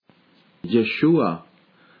Jeshua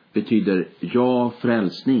betyder ja,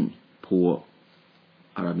 frälsning på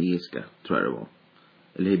arameiska, tror jag det var.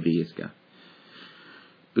 Eller hebreiska.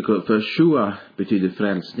 För Shua betyder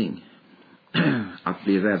frälsning. Att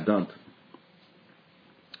bli räddad.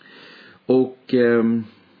 Och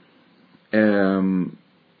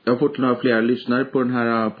jag har fått några flera lyssnare på den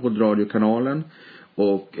här poddradiokanalen.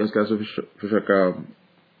 Och jag ska alltså försöka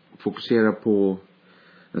fokusera på,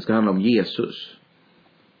 det ska handla om Jesus.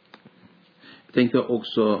 Jag tänkte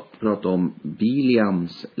också prata om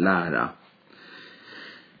Biliams lära.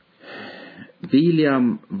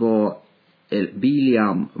 Biliam var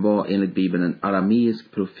enligt Bibeln en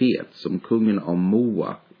arameisk profet som kungen av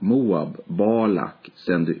Moab, Balak,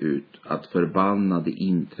 sände ut att förbanna de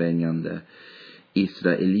inträngande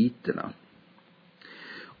israeliterna.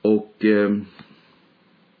 Och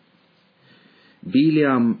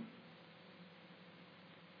Biliams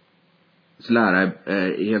lära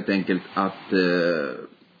är helt enkelt att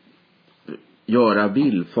göra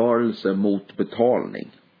villfarelse mot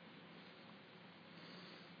betalning.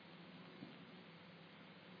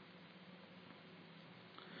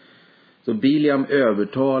 Så Biliam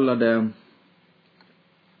övertalade,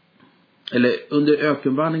 eller under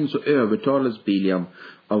ökenvandringen så övertalades Biliam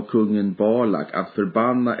av kungen Balak att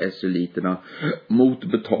förbanna israeliterna mot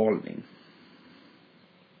betalning.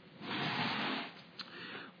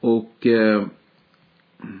 Och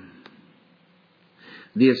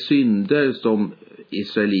de synder som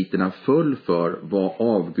israeliterna föll för var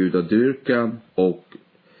avgudadyrkan och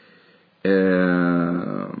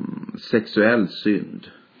sexuell synd.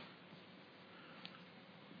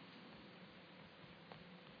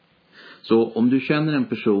 Så om du känner en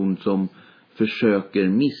person som försöker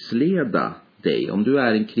missleda dig, om du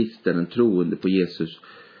är en kristen, en troende på Jesus,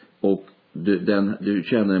 och du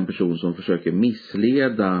känner en person som försöker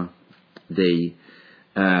missleda dig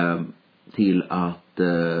till att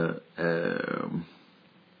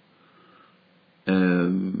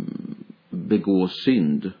begå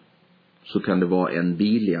synd, så kan det vara en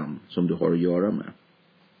Biliam som du har att göra med.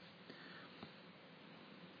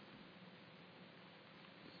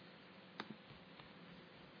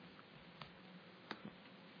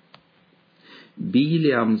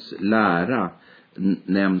 Biliams lära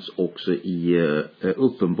nämns också i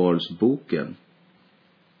Uppenbarelseboken.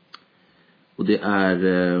 Och det är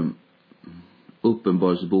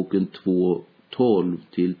Uppenbarelseboken 2:12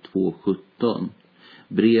 till 2:17.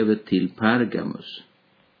 Brevet till Pergamus.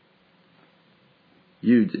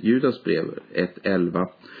 Judas brev 1:11.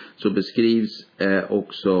 Så beskrivs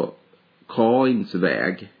också Kains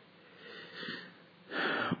väg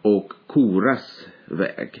och Koras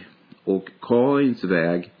väg. Och Kains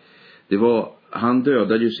väg, han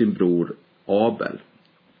dödade ju sin bror Abel.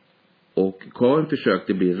 Och Kain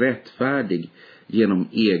försökte bli rättfärdig genom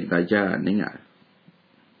egna gärningar.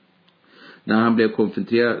 När han blev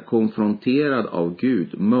konfronterad av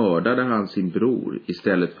Gud mördade han sin bror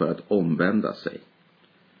istället för att omvända sig.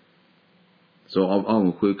 Så av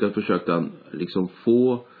avundsjuka försökte han liksom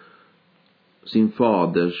få sin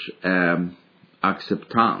faders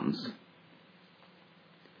acceptans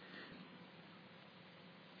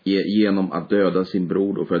genom att döda sin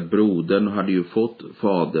bror. Och för att brodern hade ju fått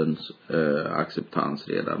faderns acceptans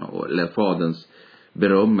redan, eller faderns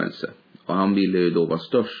berömmelse. Och han ville ju då vara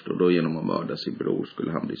störst, och då genom att mörda sin bror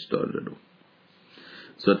skulle han bli större då.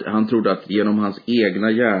 Så att han trodde att genom hans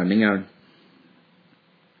egna gärningar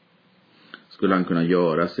skulle han kunna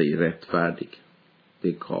göra sig rättfärdig. Det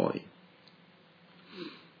är Kain.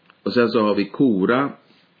 Och sen så har vi Kora.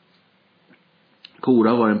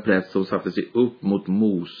 Kora var en präst som satte sig upp mot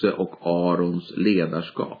Mose och Arons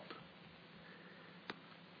ledarskap.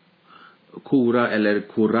 Kora eller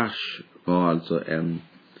Korash var alltså en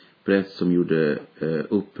präst som gjorde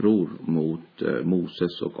uppror mot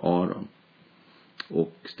Moses och Aron.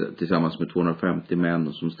 Och tillsammans med 250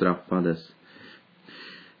 män som straffades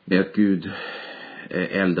med att Gud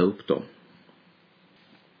elda upp dem.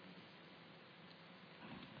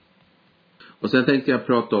 Och sen tänkte jag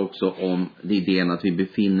prata också om idén att vi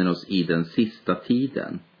befinner oss i den sista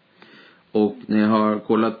tiden. Och när jag har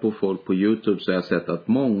kollat på folk på YouTube så har jag sett att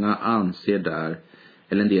många anser där,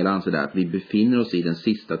 eller en del anser där, att vi befinner oss i den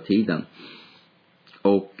sista tiden.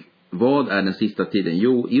 Och vad är den sista tiden?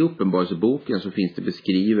 Jo, i Uppenbarelseboken så finns det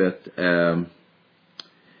beskrivet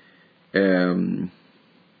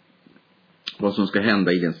vad som ska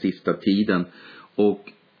hända i den sista tiden.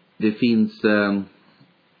 Och det finns,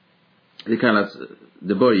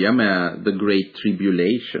 det börjar med the great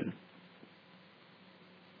tribulation.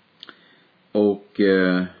 Och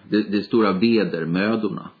det stora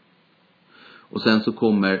vedermödorna. Och sen så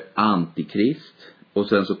kommer Antikrist, Och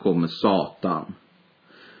sen så kommer Satan.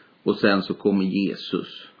 Och sen så kommer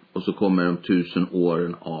Jesus. Och så kommer de 1000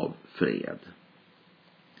 åren av fred.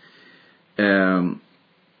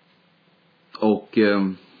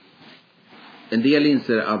 En del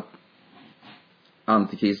inser att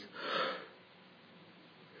Antikrist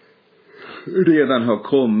redan har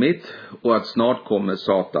kommit och att snart kommer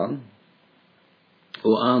Satan.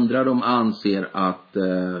 Och andra de anser att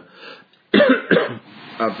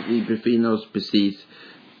att vi befinner oss precis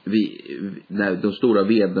när de stora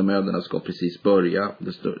vedermödorna ska precis börja,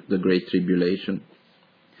 the great tribulation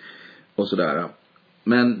och sådär.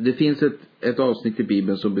 Men det finns ett avsnitt i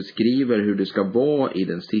Bibeln som beskriver hur det ska vara i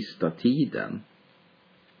den sista tiden.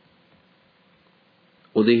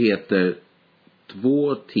 Och det heter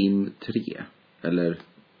 2 Tim 3 eller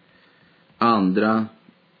andra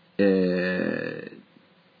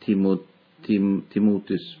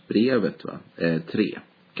Timoteusbrevet 3,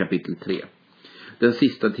 kapitel 3. Den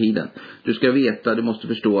sista tiden. Du ska veta, du måste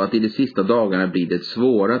förstå att i de sista dagarna blir det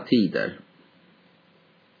svåra tider.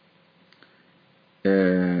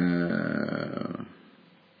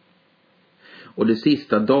 Och de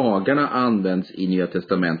sista dagarna används i Nya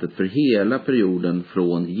testamentet för hela perioden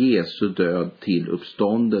från Jesu död till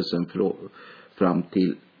uppståndelsen fram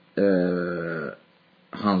till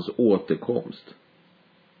hans återkomst.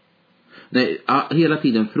 Nej, hela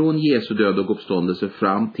tiden från Jesu död och uppståndelse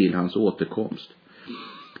fram till hans återkomst.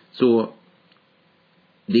 Så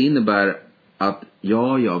det innebär att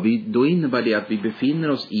då innebär det att vi befinner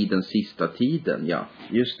oss i den sista tiden. Ja,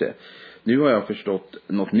 just det. Nu har jag förstått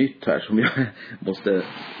något nytt här som jag måste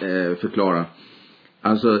förklara.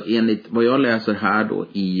 Alltså enligt vad jag läser här då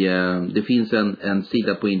det finns en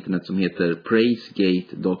sida på internet som heter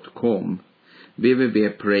praisegate.com.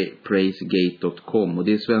 www.praisegate.com, och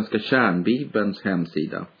det är Svenska Kärnbibelns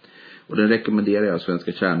hemsida. Och den rekommenderar jag,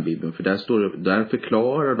 Svenska Kärnbibeln, för där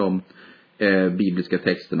förklarar de bibliska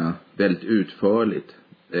texterna väldigt utförligt.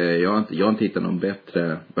 Jag har inte hittat någon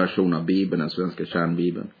bättre version av Bibeln än Svenska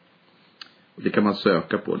Kärnbibeln. Och det kan man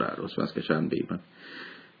söka på där då, Svenska Kärnbibeln,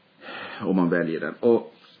 om man väljer den.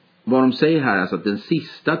 Och vad de säger här är alltså att den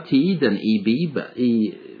sista tiden i Bibeln,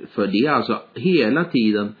 för det är alltså hela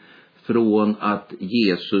tiden från att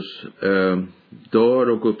Jesus dör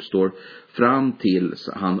och uppstår fram tills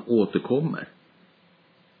han återkommer.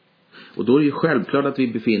 Och då är det ju självklart att vi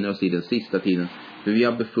befinner oss i den sista tiden. För vi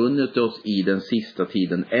har befunnit oss i den sista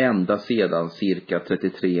tiden ända sedan cirka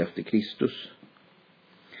 33 efter Kristus.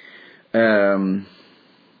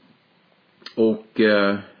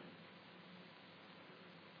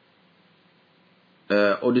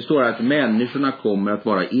 Och det står att människorna kommer att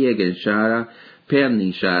vara egenkära,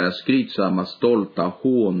 penningkära, skrytsamma, stolta,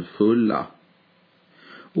 hånfulla,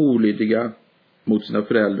 olydiga mot sina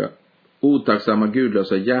föräldrar, otacksamma,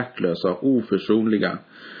 gudlösa, hjärtlösa, oförsonliga,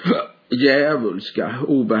 djävulska,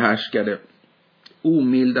 obehärskade,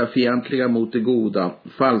 omilda, fientliga mot det goda,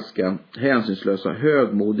 falska, hänsynslösa,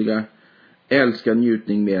 högmodiga, älskar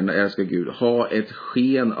njutning mer än älskar Gud, ha ett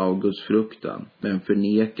sken av Guds fruktan men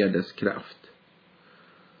förnekar dess kraft.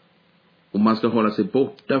 Och man ska hålla sig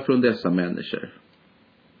borta från dessa människor.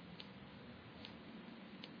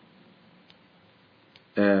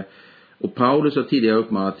 Och Paulus har tidigare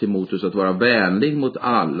uppmanat Timoteus att vara vänlig mot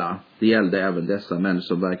alla. Det gällde även dessa människor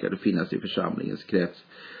som verkade finnas i församlingens krets.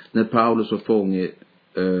 När Paulus var fånge,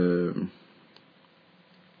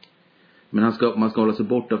 men man ska hålla sig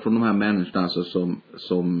borta från de här människorna alltså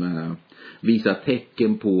som visar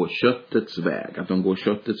tecken på köttets väg. Att de går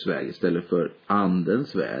köttets väg istället för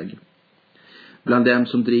andens väg. Bland dem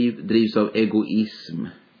som drivs av egoism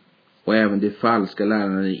och även de falska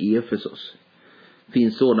lärarna i Efesos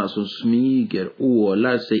finns sådana som smyger,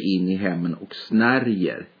 ålar sig in i hemmen och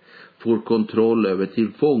snärjer, får kontroll över,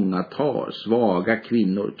 tillfångatar svaga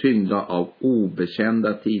kvinnor tyngda av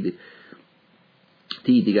obekända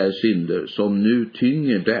tidigare synder som nu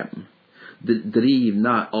tynger dem,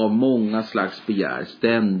 drivna av många slags begär,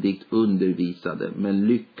 ständigt undervisade men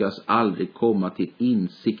lyckas aldrig komma till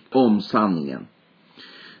insikt om sanningen.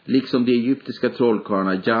 Liksom de egyptiska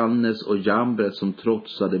trollkarlarna Jannes och Jambres som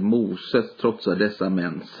trotsade Moses, trotsar dessa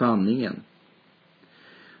män sanningen.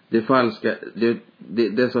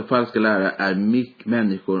 Dessa falska lärare är mycket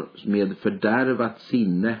människor med fördärvat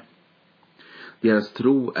sinne. Deras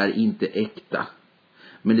tro är inte äkta,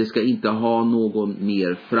 men det ska inte ha någon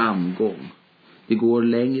mer framgång. Det går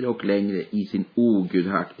längre och längre i sin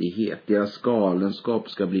ogudaktighet. Deras galenskap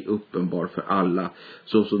ska bli uppenbar för alla,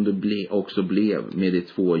 så som det också blev med de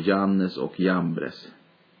 2 Jannes och Jambres.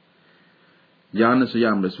 Jannes och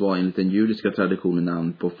Jambres var enligt den judiska traditionen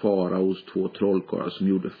namn på faraos 2 trollkarlar som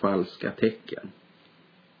gjorde falska tecken.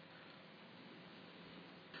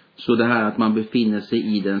 Så det här att man befinner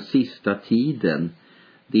sig i den sista tiden,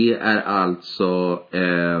 det är alltså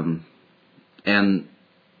en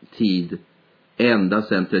tid ända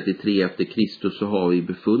sedan 33 efter Kristus så har vi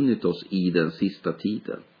befunnit oss i den sista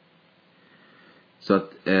tiden. Så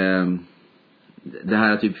att det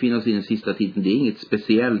här att vi befinner oss i den sista tiden, det är inget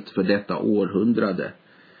speciellt för detta århundrade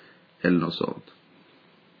eller något sånt.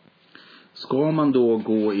 Ska man då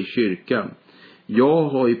gå i kyrkan? Jag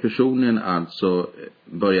har ju personligen alltså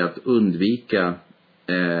börjat undvika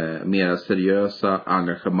mera seriösa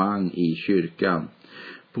engagemang i kyrkan.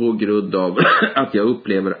 På grund av att jag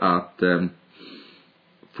upplever att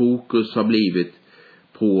fokus har blivit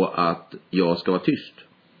på att jag ska vara tyst.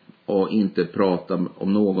 Och inte prata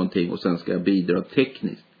om någonting och sen ska jag bidra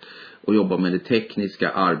tekniskt. Och jobba med det tekniska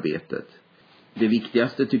arbetet. Det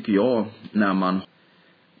viktigaste tycker jag när man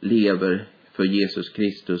lever för Jesus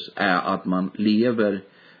Kristus är att man lever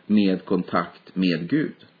med kontakt med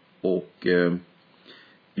Gud. Och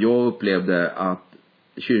jag upplevde att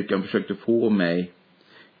kyrkan försökte få mig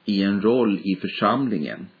i en roll i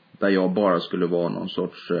församlingen. Där jag bara skulle vara någon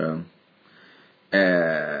sorts,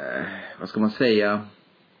 vad ska man säga,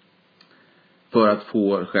 för att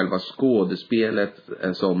få själva skådespelet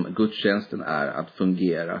som gudstjänsten är att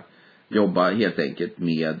fungera. Jobba helt enkelt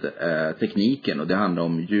med tekniken, och det handlar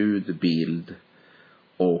om ljud, bild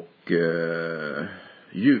och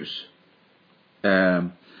ljus.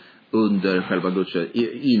 Under själva gudstjänsten,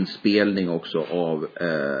 inspelning också av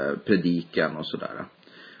predikan och sådär.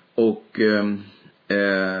 Och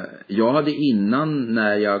jag hade innan,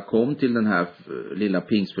 när jag kom till den här lilla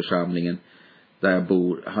pingsförsamlingen där jag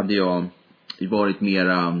bor, hade jag varit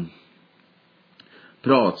mera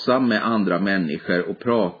pratsam med andra människor och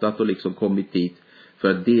pratat och liksom kommit dit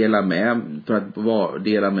för att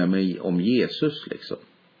dela med mig om Jesus liksom.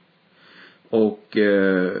 Och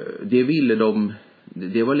det ville de,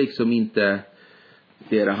 det var liksom inte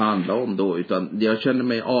det handlade om då, utan jag kände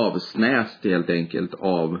mig avsnäst helt enkelt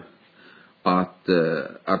av att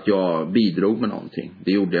jag bidrog med någonting.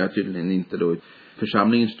 Det gjorde jag tydligen inte då.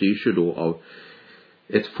 Församlingen styrs ju då av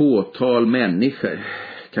ett fåtal människor,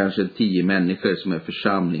 kanske 10 människor som är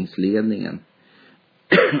församlingsledningen.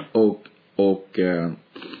 och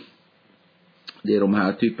det är de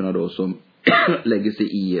här typerna då som lägger sig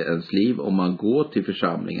i ens liv om man går till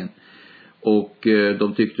församlingen. Och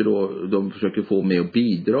de tyckte då, de försöker få mig att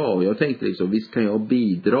bidra. Och jag tänkte liksom, visst kan jag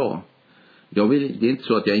bidra. Det är inte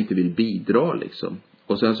så att jag inte vill bidra liksom.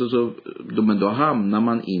 Och sen men då hamnar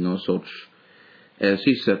man i någon sorts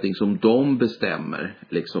sysselsättning som de bestämmer.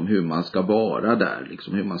 Liksom hur man ska vara där.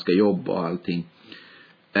 Liksom hur man ska jobba och allting.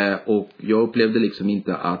 Och jag upplevde liksom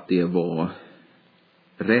inte att det var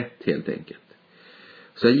rätt helt enkelt.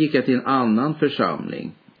 Sen gick jag till en annan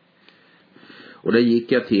församling. Och där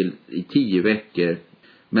gick jag till i 10 veckor.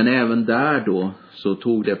 Men även där då så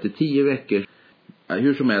tog det efter 10 veckor.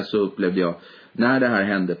 Hur som helst så upplevde jag, när det här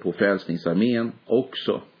hände på Frälsningsarmén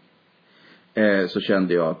också, så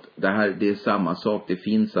kände jag att det är samma sak. Det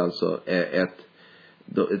finns alltså ett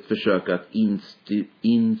försök att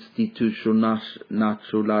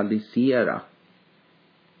institutionalisera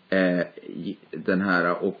den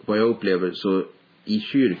här. Och vad jag upplever så i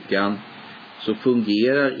kyrkan så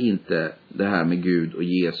fungerar inte det här med Gud och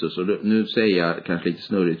Jesus. Och nu säger jag kanske lite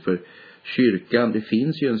snurrigt, för kyrkan, det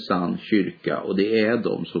finns ju en sann kyrka, och det är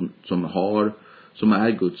de som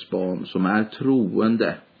är Guds barn, som är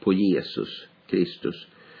troende på Jesus Kristus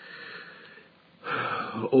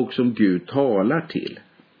och som Gud talar till.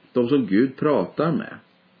 De som Gud pratar med,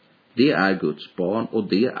 det är Guds barn, och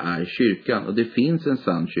det är kyrkan. Och det finns en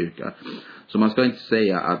sann kyrka. Så man ska inte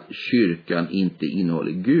säga att kyrkan inte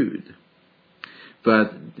innehåller Gud. För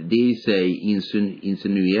att det i sig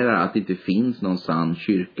insinuerar att det inte finns någon sann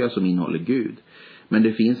kyrka som innehåller Gud. Men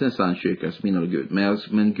det finns en sann kyrka som innehåller Gud.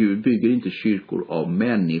 Men Gud bygger inte kyrkor av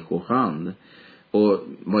människohand. Och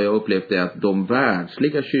vad jag upplevt är att de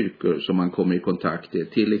världsliga kyrkor som man kommer i kontakt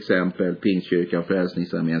med, till exempel Pingstkyrkan,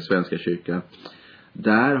 Frälsningsarmén, Svenska kyrkan,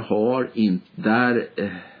 den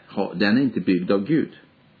är inte byggd av Gud.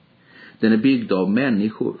 Den är byggd av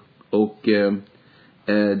människor. Och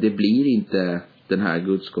det blir inte den här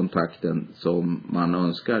gudskontakten som man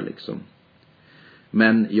önskar liksom.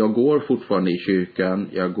 Men jag går fortfarande i kyrkan.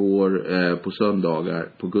 Jag går på söndagar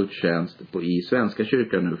på gudstjänst i Svenska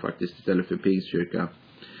kyrkan nu faktiskt, istället för Pingstkyrkan,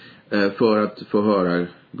 för att få höra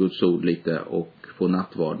Guds ord lite och få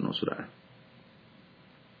nattvarden och sådär.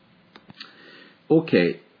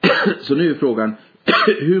 Okej. Så nu är frågan,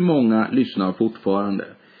 hur många lyssnar fortfarande?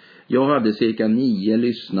 Jag hade cirka 9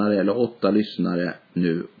 lyssnare eller 8 lyssnare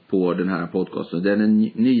nu på den här podcasten. Den är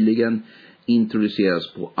nyligen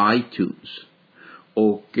introducerats på iTunes.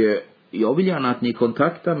 Och jag vill gärna att ni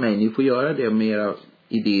kontaktar mig. Ni får göra det med era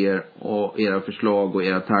idéer och era förslag och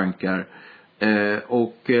era tankar.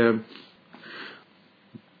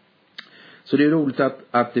 Så det är roligt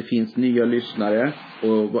att det finns nya lyssnare.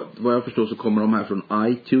 Och vad jag förstår så kommer de här från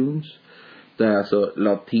iTunes. Där jag alltså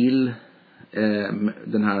la till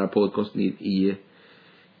den här podcasten i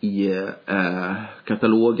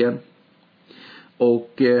katalogen.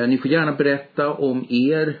 Och ni får gärna berätta om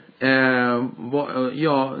er.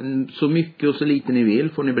 Så mycket och så lite ni vill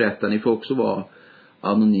får ni berätta. Ni får också vara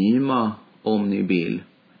anonyma om ni vill.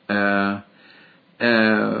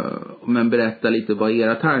 Men berätta lite vad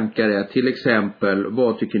era tankar är. Till exempel,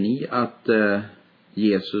 vad tycker ni att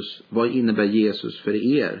vad innebär Jesus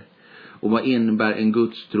för er? Och vad innebär en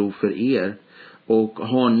gudstro för er? Och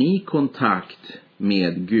har ni kontakt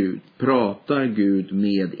med Gud? Pratar Gud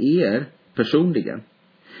med er personligen?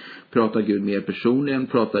 Pratar Gud med er personligen?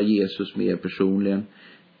 Pratar Jesus med er personligen?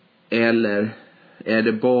 Eller är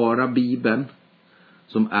det bara Bibeln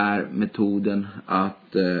som är metoden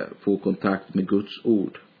att få kontakt med Guds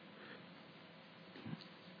ord?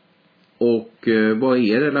 Och vad är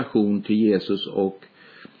er relation till Jesus, och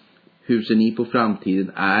hur ser ni på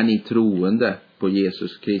framtiden? Är ni troende på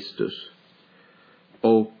Jesus Kristus?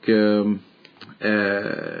 Och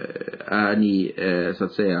är ni så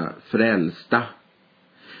att säga frälsta?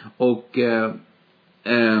 Och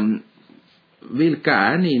vilka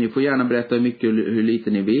är ni? Ni får gärna berätta hur mycket hur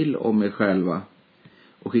lite ni vill om er själva.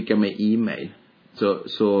 Och skicka mig e-mail.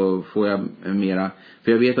 Så får jag mera.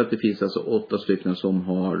 För jag vet att det finns alltså 8 stycken som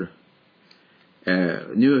har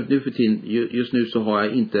nu för tiden, just nu så har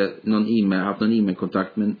jag inte haft någon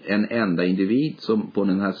e-mailkontakt med en enda individ som på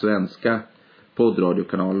den här svenska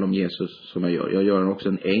poddradiokanalen om Jesus som jag gör. Jag gör också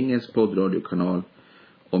en engelsk poddradiokanal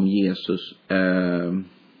om Jesus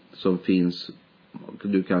som finns,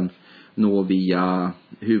 du kan nå via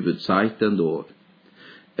huvudsajten då.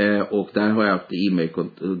 Och där har jag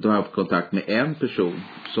haft kontakt med en person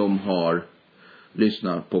som har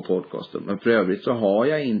lyssnat på podcasten. Men för övrigt så har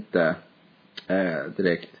jag inte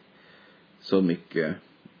direkt så mycket.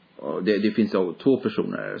 Det finns 2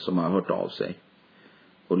 personer som har hört av sig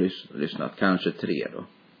och lyssnat, kanske 3 då.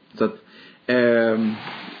 Så att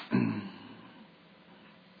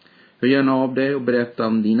hör gärna av dig och berätta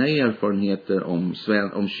om dina erfarenheter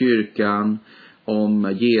om kyrkan,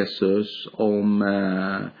 om Jesus, om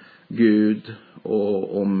Gud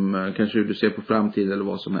och om kanske hur du ser på framtiden eller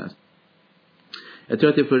vad som helst. Jag tror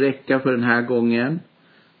att det får räcka för den här gången.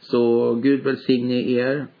 Så Gud välsigne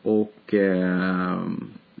er, och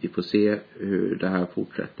vi får se hur det här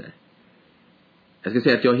fortsätter. Jag ska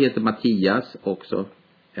säga att jag heter Mattias också.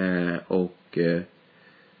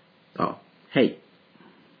 Hej.